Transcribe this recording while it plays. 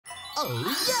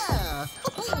Oh, yeah!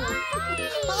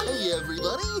 Hi,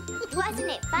 everybody!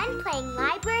 Wasn't it fun playing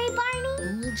library,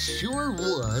 Barney? It sure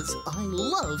was. I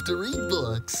love to read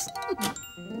books.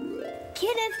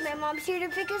 Kenneth, my mom's here to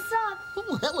pick us up.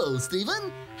 Oh, hello,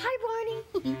 Stephen. Hi,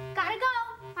 Barney. Gotta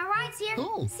go. My ride's here.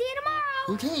 Oh. See you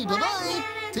tomorrow. Okay, bye-bye.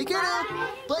 Take care now.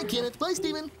 Bye, Kenneth. Bye,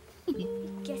 Stephen.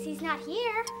 Guess he's not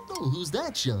here. Oh, who's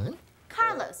that, Sean?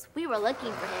 Carlos, we were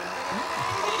looking for him.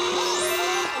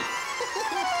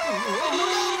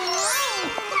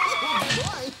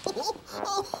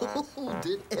 Oh,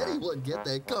 did anyone get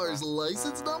that car's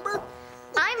license number?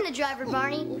 I'm the driver,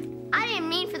 Barney. I didn't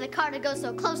mean for the car to go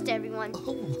so close to everyone.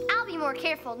 I'll be more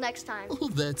careful next time. Oh,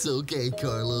 that's okay,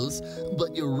 Carlos.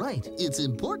 But you're right. It's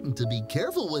important to be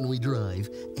careful when we drive.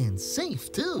 And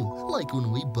safe, too. Like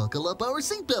when we buckle up our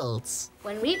seatbelts.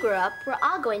 When we grow up, we're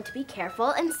all going to be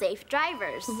careful and safe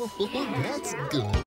drivers. Oh, that's good.